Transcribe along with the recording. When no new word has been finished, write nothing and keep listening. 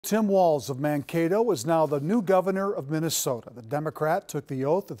Tim Walz of Mankato is now the new governor of Minnesota. The Democrat took the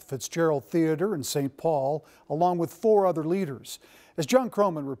oath at the Fitzgerald Theater in St. Paul, along with 4 other leaders. As John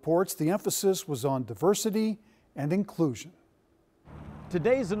Croman reports, the emphasis was on diversity and inclusion.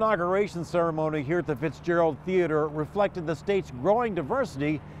 Today's inauguration ceremony here at the Fitzgerald Theater reflected the state's growing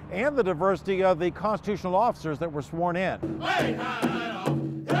diversity and the diversity of the constitutional officers that were sworn in.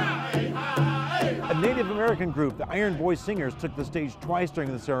 A Native American group, the Iron Boy Singers, took the stage twice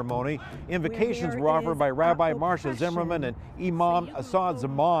during the ceremony. Invocations were offered by Rabbi Marsha Zimmerman and Imam Assad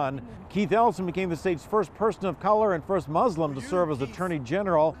Zaman. Keith Ellison became the state's first person of color and first Muslim to serve as Attorney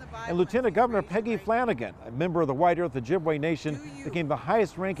General. And Lieutenant Governor Peggy Flanagan, a member of the White Earth Ojibwe Nation, became the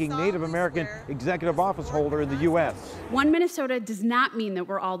highest-ranking Native American executive office holder in the U.S. One Minnesota does not mean that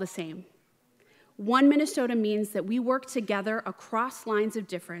we're all the same. One Minnesota means that we work together across lines of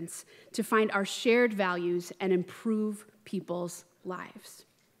difference to find our shared values and improve people's lives.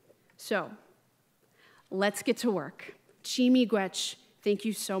 So, let's get to work. Chi-miigwech, thank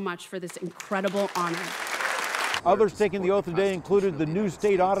you so much for this incredible honor. Others taking the oath today included the new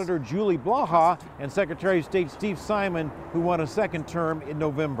state auditor Julie Blaha and Secretary of State Steve Simon, who won a second term in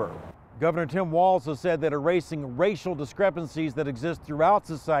November. Governor Tim Walz has said that erasing racial discrepancies that exist throughout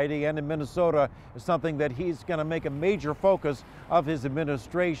society and in Minnesota is something that he's going to make a major focus of his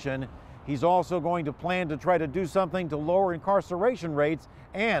administration. He's also going to plan to try to do something to lower incarceration rates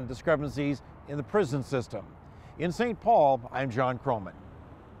and discrepancies in the prison system. In St. Paul, I'm John Croman.